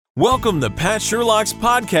Welcome to Pat Sherlock's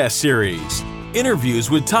podcast series, interviews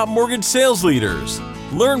with top mortgage sales leaders.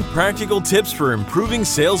 Learn practical tips for improving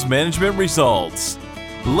sales management results.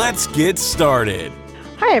 Let's get started.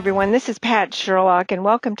 Hi, everyone. This is Pat Sherlock, and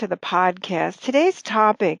welcome to the podcast. Today's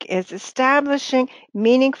topic is establishing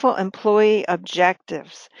meaningful employee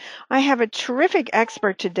objectives. I have a terrific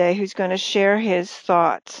expert today who's going to share his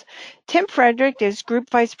thoughts. Tim Frederick is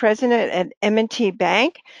Group Vice President at M&T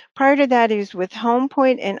Bank. Prior to that, he was with Home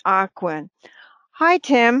Point and Ocwen. Hi,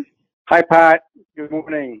 Tim. Hi, Pat. Good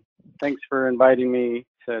morning. Thanks for inviting me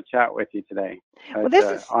to chat with you today.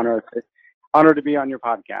 It's an honor to be on your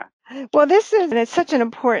podcast. Well, it's such an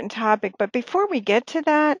important topic, but before we get to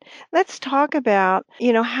that, let's talk about,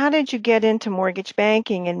 how did you get into mortgage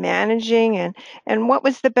banking and managing, and what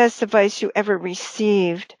was the best advice you ever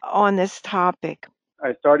received on this topic?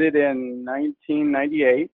 I started in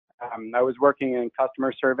 1998. I was working in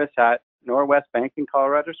customer service at Norwest Bank in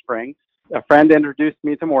Colorado Springs. A friend introduced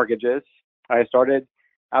me to mortgages. I started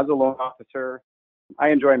as a loan officer. I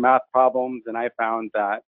enjoy math problems, and I found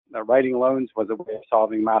that writing loans was a way of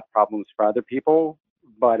solving math problems for other people,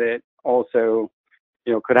 but it also,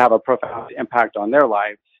 could have a profound impact on their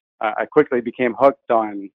lives. I quickly became hooked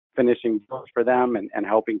on finishing deals for them and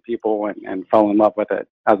helping people and fell in love with it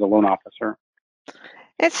as a loan officer.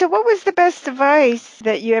 And so what was the best advice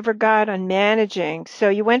that you ever got on managing? So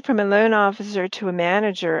you went from a loan officer to a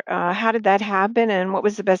manager. How did that happen, and what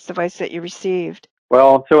was the best advice that you received?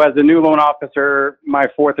 Well, so as a new loan officer, my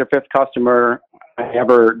fourth or fifth customer I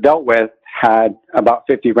ever dealt with had about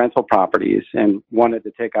 50 rental properties and wanted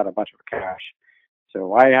to take out a bunch of cash.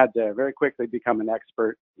 So I had to very quickly become an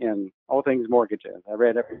expert in all things mortgages. I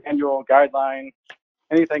read every manual, guideline,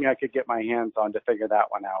 anything I could get my hands on to figure that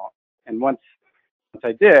one out. And once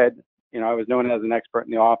I did, I was known as an expert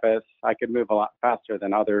in the office. I could move a lot faster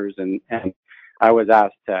than others, and I was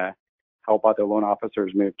asked to help other loan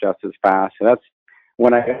officers move just as fast. So that's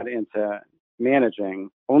when I got into managing,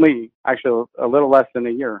 only actually a little less than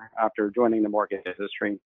a year after joining the mortgage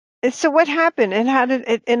industry. So what happened, and how did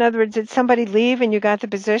it, in other words, did somebody leave and you got the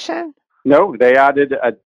position? No, they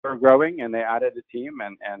were growing and they added a team,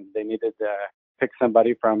 and they needed to pick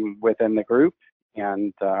somebody from within the group,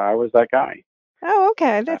 and I was that guy. Oh,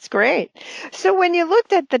 okay. That's great. So when you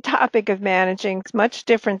looked at the topic of managing, it's much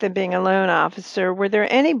different than being a loan officer. Were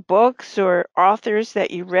there any books or authors that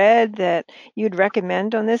you read that you'd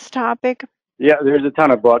recommend on this topic? Yeah, there's a ton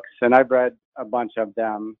of books, and I've read a bunch of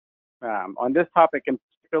them. On this topic in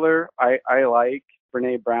particular, I like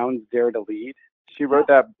Brené Brown's Dare to Lead. She wrote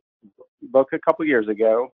that book a couple years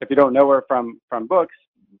ago. If you don't know her from books,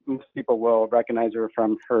 most people will recognize her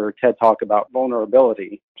from her TED Talk about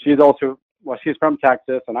vulnerability. She's from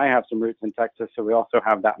Texas, and I have some roots in Texas, so we also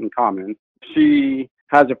have that in common. She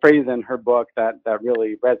has a phrase in her book that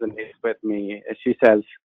really resonates with me. She says,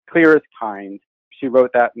 "Clear is kind." She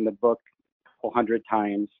wrote that in the book 100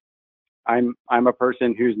 times. I'm a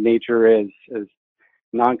person whose nature is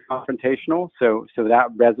non-confrontational, so that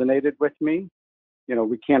resonated with me.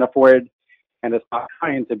 We can't afford, and it's not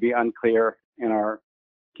kind to be unclear in our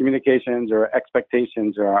communications or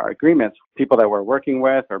expectations or our agreements, people that we're working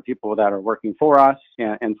with or people that are working for us.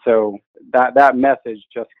 And so that message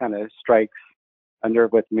just kind of strikes a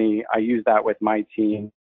nerve with me. I use that with my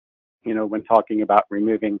team, when talking about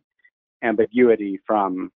removing ambiguity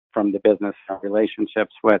from the business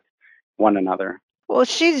relationships with one another. Well,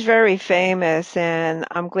 she's very famous, and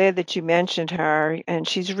I'm glad that you mentioned her, and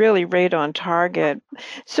she's really right on target.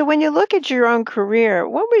 So when you look at your own career,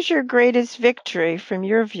 what was your greatest victory from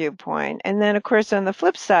your viewpoint? And then, of course, on the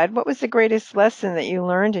flip side, what was the greatest lesson that you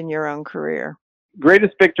learned in your own career?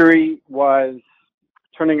 Greatest victory was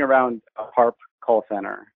turning around a HARP call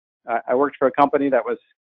center. I worked for a company that was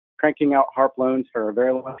cranking out HARP loans for a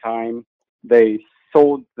very long time. They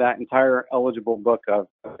sold that entire eligible book of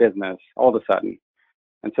business all of a sudden.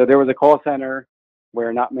 And so there was a call center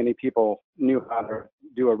where not many people knew how to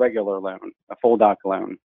do a regular loan, a full doc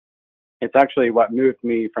loan. It's actually what moved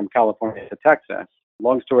me from California to Texas.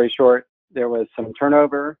 Long story short, there was some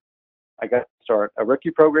turnover. I got to start a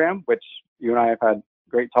rookie program, which you and I have had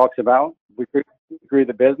great talks about. We grew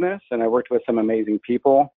the business, and I worked with some amazing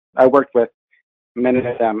people. I worked with many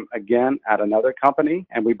of them again at another company,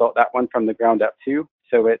 and we built that one from the ground up too.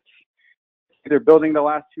 So it's either building the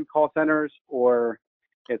last two call centers, or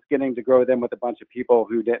it's getting to grow them with a bunch of people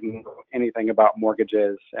who didn't know anything about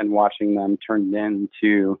mortgages and watching them turn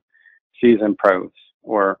into seasoned pros,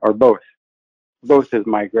 or both. Both is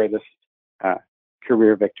my greatest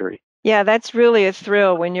career victory. Yeah, that's really a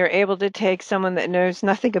thrill when you're able to take someone that knows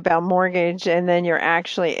nothing about mortgage and then you're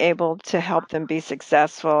actually able to help them be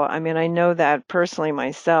successful. I mean, I know that personally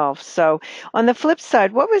myself. So, on the flip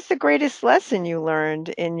side, what was the greatest lesson you learned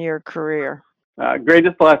in your career?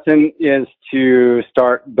 Greatest lesson is to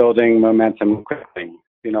start building momentum quickly.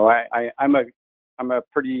 I'm a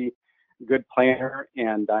pretty good planner,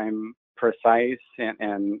 and I'm precise,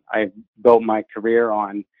 and I've built my career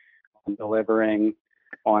on delivering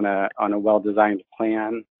on a well-designed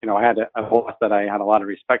plan. I had a boss that I had a lot of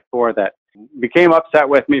respect for that became upset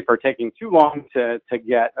with me for taking too long to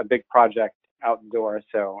get a big project out the door.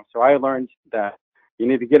 So I learned that you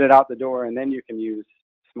need to get it out the door, and then you can use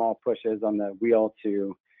small pushes on the wheel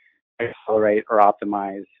to accelerate or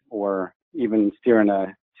optimize or even steer in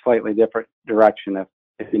a slightly different direction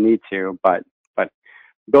if you need to. But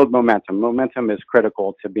build momentum. Momentum is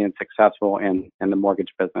critical to being successful in the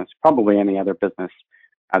mortgage business, probably any other business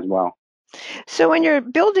as well. So, when you're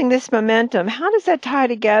building this momentum, how does that tie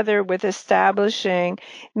together with establishing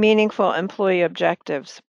meaningful employee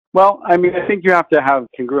objectives? Well, I mean, I think you have to have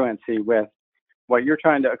congruency with what you're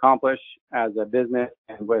trying to accomplish as a business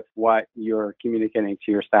and with what you're communicating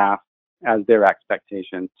to your staff as their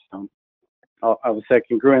expectations. So I would say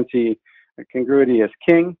congruity is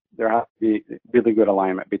king. There has to be really good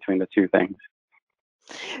alignment between the two things.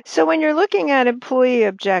 So when you're looking at employee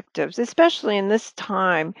objectives, especially in this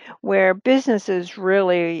time where business is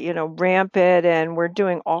really, rampant and we're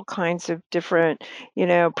doing all kinds of different,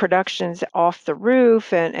 productions off the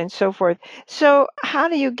roof and so forth. So how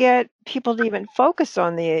do you get people to even focus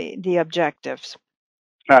on the objectives?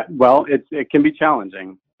 Well, it can be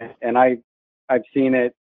challenging, and I've seen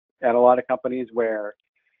it at a lot of companies where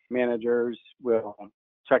managers will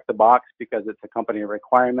check the box because it's a company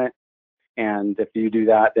requirement. And if you do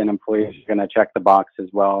that, then employees are going to check the box as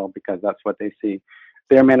well because that's what they see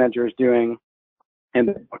their managers doing, and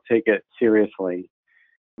they don't take it seriously.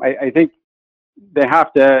 I think they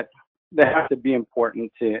have to be important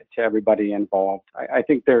to everybody involved. I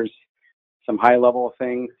think there's some high level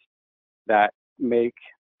things that make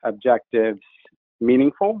objectives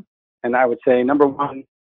meaningful, and I would say number one,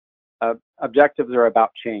 objectives are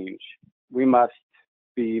about change. We must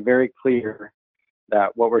be very clear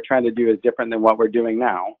that what we're trying to do is different than what we're doing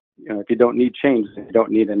now. If you don't need change, then you don't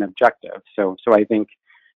need an objective. So I think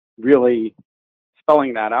really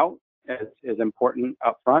spelling that out is important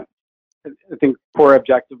up front. I think poor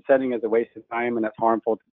objective setting is a waste of time and it's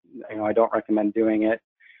harmful. I don't recommend doing it.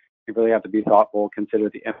 You really have to be thoughtful, consider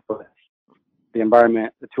the inputs, the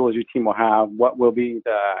environment, the tools your team will have, what will be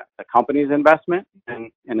the company's investment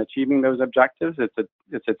in achieving those objectives.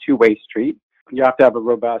 It's a two-way street. You have to have a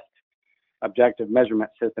robust objective measurement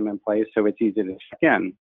system in place so it's easy to check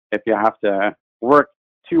in. If you have to work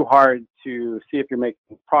too hard to see if you're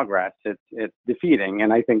making progress, it's defeating.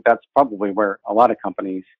 And I think that's probably where a lot of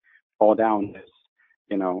companies fall down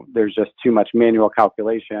is, there's just too much manual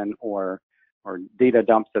calculation or data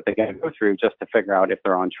dumps that they got to go through just to figure out if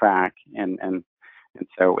they're on track. And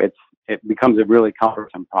so it becomes a really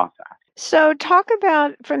cumbersome process. So, talk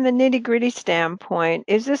about from the nitty-gritty standpoint,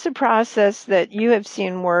 is this a process that you have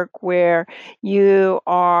seen work where you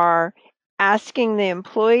are asking the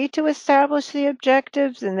employee to establish the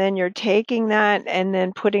objectives and then you're taking that and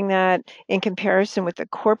then putting that in comparison with the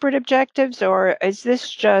corporate objectives? Or is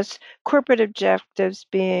this just corporate objectives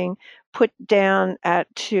being put down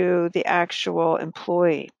to the actual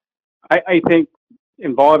employee? I think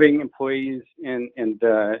involving employees in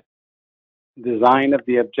the design of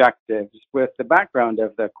the objectives with the background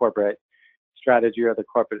of the corporate strategy or the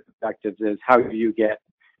corporate objectives is how you get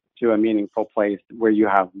to a meaningful place where you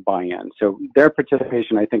have buy-in. So their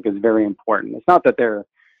participation, I think, is very important. It's not that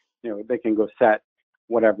they can go set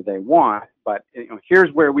whatever they want, but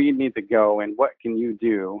here's where we need to go and what can you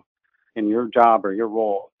do in your job or your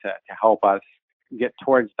role to help us get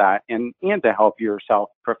towards that and to help yourself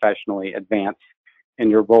professionally advance in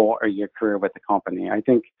your role or your career with the company. I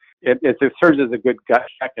think it serves as a good gut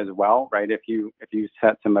check as well, right? If you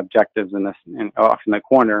set some objectives off in the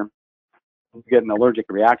corner, you get an allergic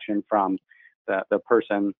reaction from the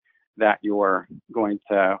person that you're going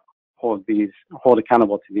to hold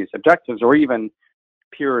accountable to these objectives, or even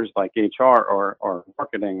peers like HR or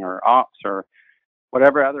marketing or ops or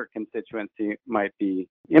whatever other constituency might be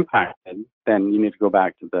impacted, then you need to go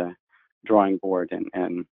back to the drawing board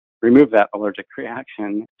and remove that allergic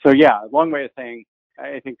reaction. So yeah, a long way of saying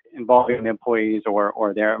I think involving employees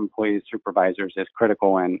or their employees' supervisors is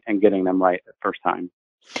critical and getting them right the first time.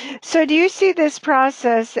 So do you see this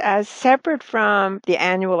process as separate from the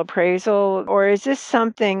annual appraisal, or is this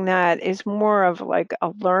something that is more of like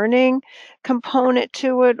a learning component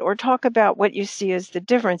to it? Or talk about what you see as the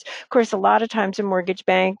difference. Of course, a lot of times in mortgage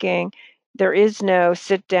banking, there is no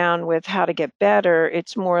sit down with how to get better.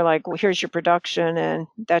 It's more like, well, here's your production and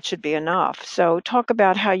that should be enough. So talk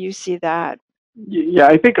about how you see that. Yeah,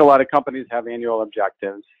 I think a lot of companies have annual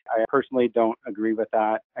objectives. I personally don't agree with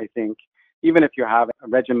that. I think even if you have a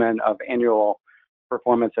regimen of annual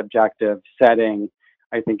performance objective setting,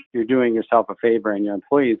 I think you're doing yourself a favor and your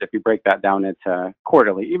employees if you break that down into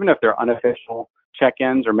quarterly, even if they're unofficial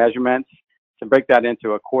check-ins or measurements, to break that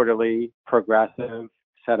into a quarterly progressive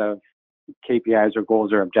set of KPIs or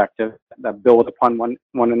goals or objectives that build upon one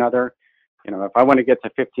another. If I want to get to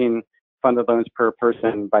 15 funded loans per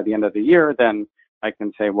person by the end of the year, then I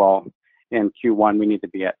can say, well, in Q1 we need to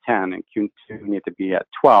be at 10, and Q2 we need to be at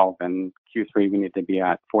 12, and Q3 we need to be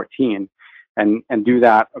at 14, and do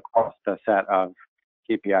that across the set of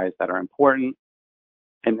KPIs that are important,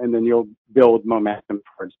 and then you'll build momentum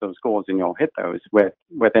towards those goals, and you'll hit those with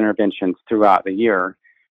interventions throughout the year,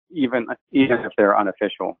 even if they're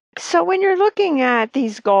unofficial. So when you're looking at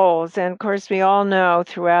these goals, and of course we all know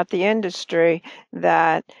throughout the industry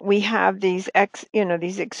that we have these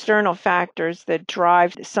external factors that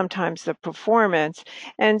drive sometimes the performance.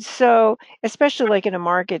 And so, especially like in a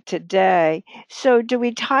market today, so do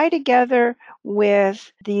we tie together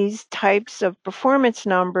with these types of performance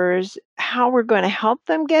numbers how we're going to help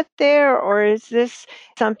them get there, or is this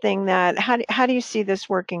something that how do you see this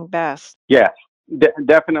working best? Yes,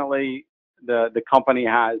 definitely the company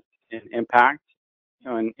has an impact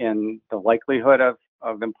in the likelihood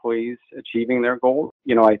of employees achieving their goals.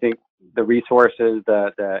 I think the resources,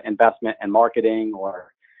 the investment in marketing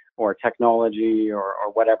or technology or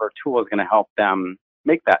whatever tool is going to help them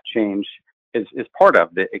make that change is part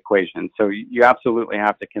of the equation. So you absolutely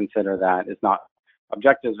have to consider that. It's not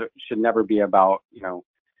objectives should never be about,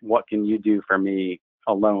 what can you do for me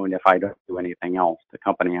alone if I don't do anything else. The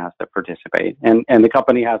company has to participate, and the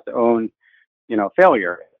company has to own,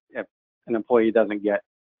 failure if an employee doesn't get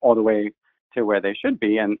all the way to where they should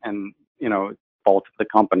be, and fault of the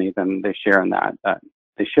company, then they share in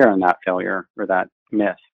that failure or that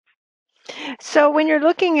miss. So when you're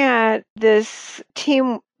looking at this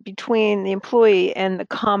team between the employee and the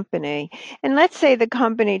company, and let's say the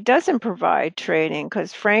company doesn't provide training,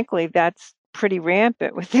 because frankly, that's pretty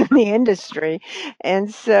rampant within the industry.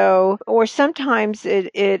 And so, or sometimes it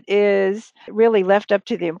is really left up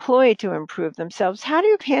to the employee to improve themselves. How do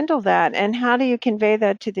you handle that? And how do you convey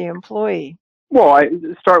that to the employee? Well, I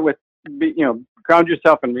start with, ground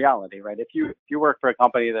yourself in reality, right? If you work for a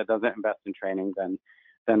company that doesn't invest in training,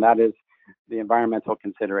 then that is the environmental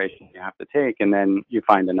consideration you have to take, and then you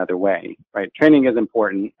find another way, right? Training is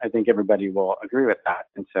important. I think everybody will agree with that,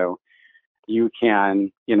 and so you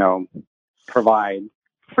can, provide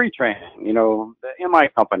free training. The MI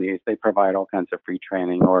companies, they provide all kinds of free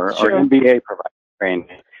training, or Sure. MBA provides training.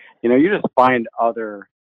 You just find other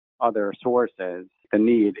sources the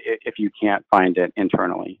need if you can't find it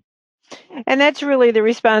internally. And that's really the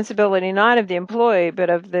responsibility not of the employee, but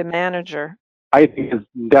of the manager. I think it's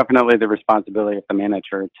definitely the responsibility of the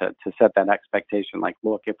manager to set that expectation. Like,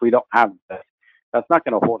 look, if we don't have this, that's not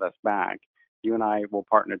going to hold us back. You and I will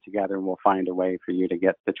partner together and we'll find a way for you to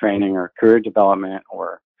get the training or career development,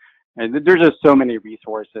 and there's just so many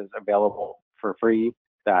resources available for free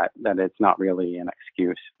that it's not really an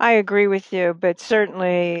excuse. I agree with you, but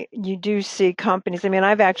certainly you do see companies. I mean,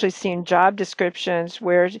 I've actually seen job descriptions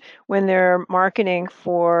where when they're marketing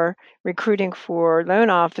for recruiting for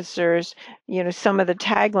loan officers, some of the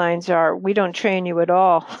taglines are, "We don't train you at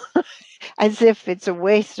all." As if it's a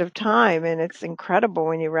waste of time, and it's incredible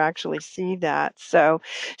when you actually see that. So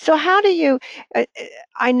how do you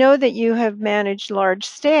I know that you have managed large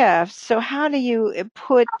staffs, so how do you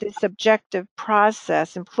put this objective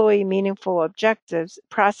process, employee meaningful objectives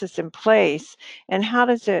process in place, and how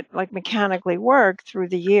does it like mechanically work through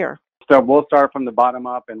the year? So we'll start from the bottom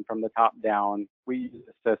up and from the top down. We use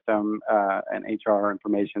a system, an HR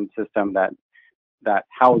information system that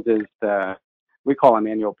houses we call them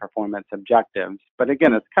annual performance objectives. But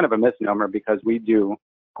again, it's kind of a misnomer because we do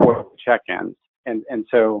quarterly check-ins. And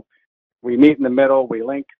so we meet in the middle, we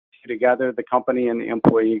link together the company and the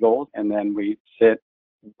employee goals, and then we sit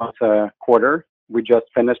once a quarter. We just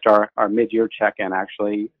finished our mid-year check-in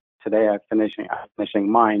actually. Today I'm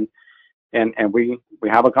finishing mine. And we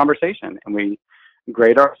have a conversation and we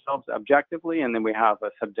grade ourselves objectively, and then we have a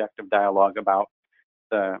subjective dialogue about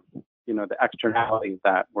the externalities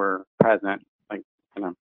that were present, like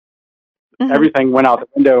everything went out the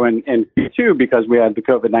window in Q2 because we had the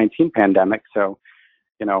COVID-19 pandemic. So,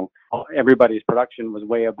 everybody's production was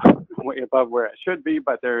way above where it should be,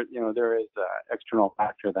 but there is an external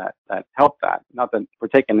factor that helped that. Not that we're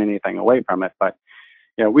taking anything away from it, but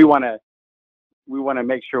we want to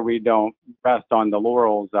make sure we don't rest on the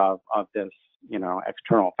laurels of this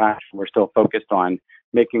external factor. We're still focused on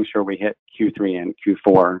making sure we hit Q3 and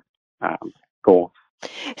Q4 goals.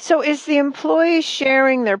 So is the employee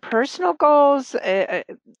sharing their personal goals,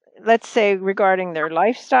 let's say regarding their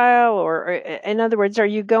lifestyle, or in other words, are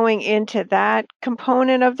you going into that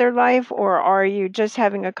component of their life, or are you just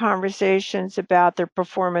having a conversations about their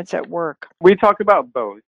performance at work? We talk about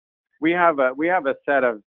both. We have a set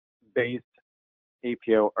of base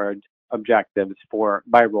APO or objectives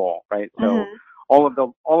by role, right? So all of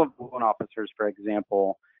the loan officers, for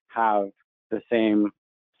example, have the same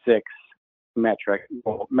 6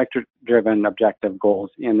 metric-driven objective goals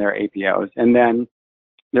in their APOs. And then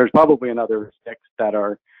there's probably another 6 that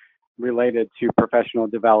are related to professional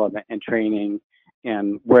development and training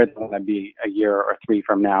and where they want to be a year or 3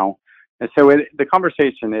 from now. And so the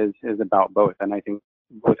conversation is about both, and I think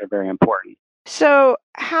both are very important. So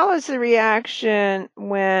how is the reaction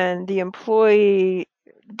when the employee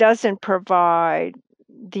doesn't provide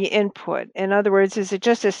the input? In other words, is it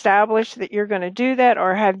just established that you're going to do that,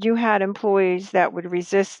 or have you had employees that would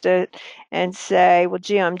resist it and say, well,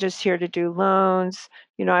 gee, I'm just here to do loans.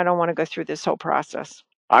 I don't want to go through this whole process.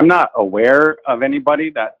 I'm not aware of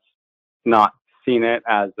anybody that's not seen it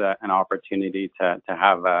as an opportunity to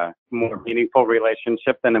have a more meaningful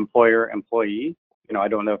relationship than employer-employee. I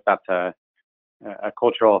don't know if that's a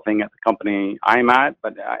cultural thing at the company I'm at,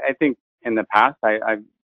 but I think in the past,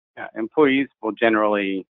 employees will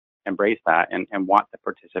generally embrace that and want to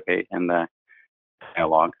participate in the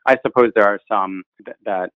dialogue. I suppose there are some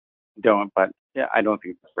that don't, but I don't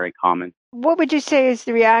think it's very common. What would you say is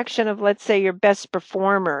the reaction of, let's say, your best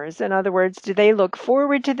performers? In other words, do they look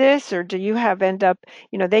forward to this, or do you end up,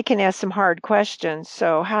 they can ask some hard questions.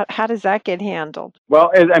 So how does that get handled?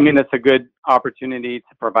 Well, it's a good opportunity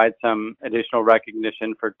to provide some additional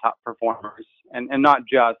recognition for top performers, and not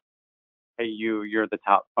just, hey, you're the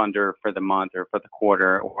top funder for the month or for the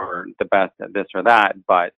quarter or the best at this or that,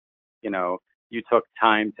 but, you took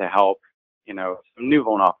time to help, some new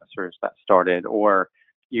loan officers that started, or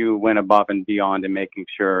you went above and beyond in making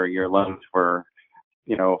sure your loans were,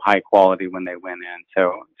 high quality when they went in.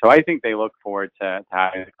 So I think they look forward to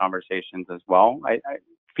having the conversations as well.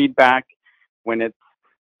 Feedback when it's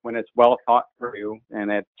well thought through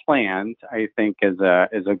and it's planned, I think is a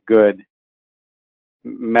good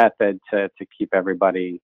method to keep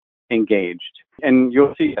everybody engaged. And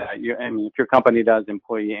you'll see that. If your company does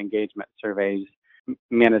employee engagement surveys,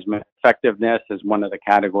 management effectiveness is one of the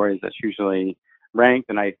categories that's usually ranked.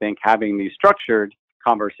 And I think having these structured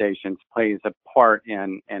conversations plays a part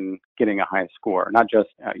in getting a high score, not just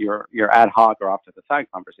your ad hoc or off to the side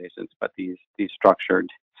conversations, but these structured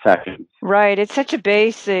sessions. Right. It's such a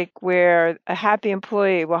basic where a happy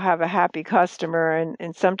employee will have a happy customer.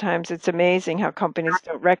 And sometimes it's amazing how companies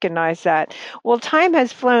don't recognize that. Well, time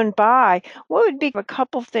has flown by. What would be a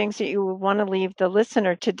couple things that you would want to leave the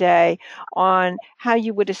listener today on how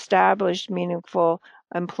you would establish meaningful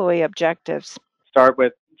employee objectives? Start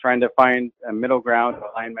with trying to find a middle ground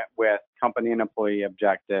alignment with company and employee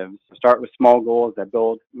objectives. Start with small goals that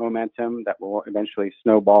build momentum that will eventually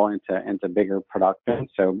snowball into bigger production.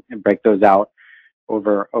 So break those out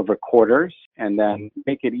over quarters, and then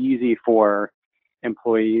make it easy for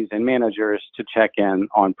employees and managers to check in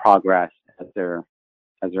on progress as they're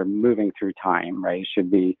moving through time. Right, it should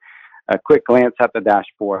be a quick glance at the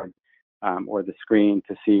dashboard or the screen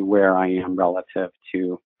to see where I am relative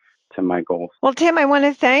to my goals. Well, Tim, I want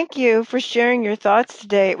to thank you for sharing your thoughts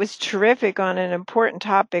today. It was terrific on an important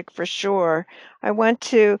topic for sure. I want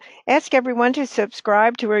to ask everyone to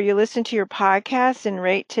subscribe to where you listen to your podcasts and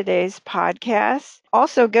rate today's podcast.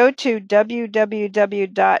 Also, go to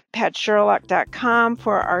www.patsherlock.com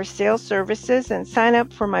for our sales services and sign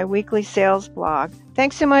up for my weekly sales blog.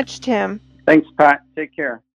 Thanks so much, Tim. Thanks, Pat. Take care.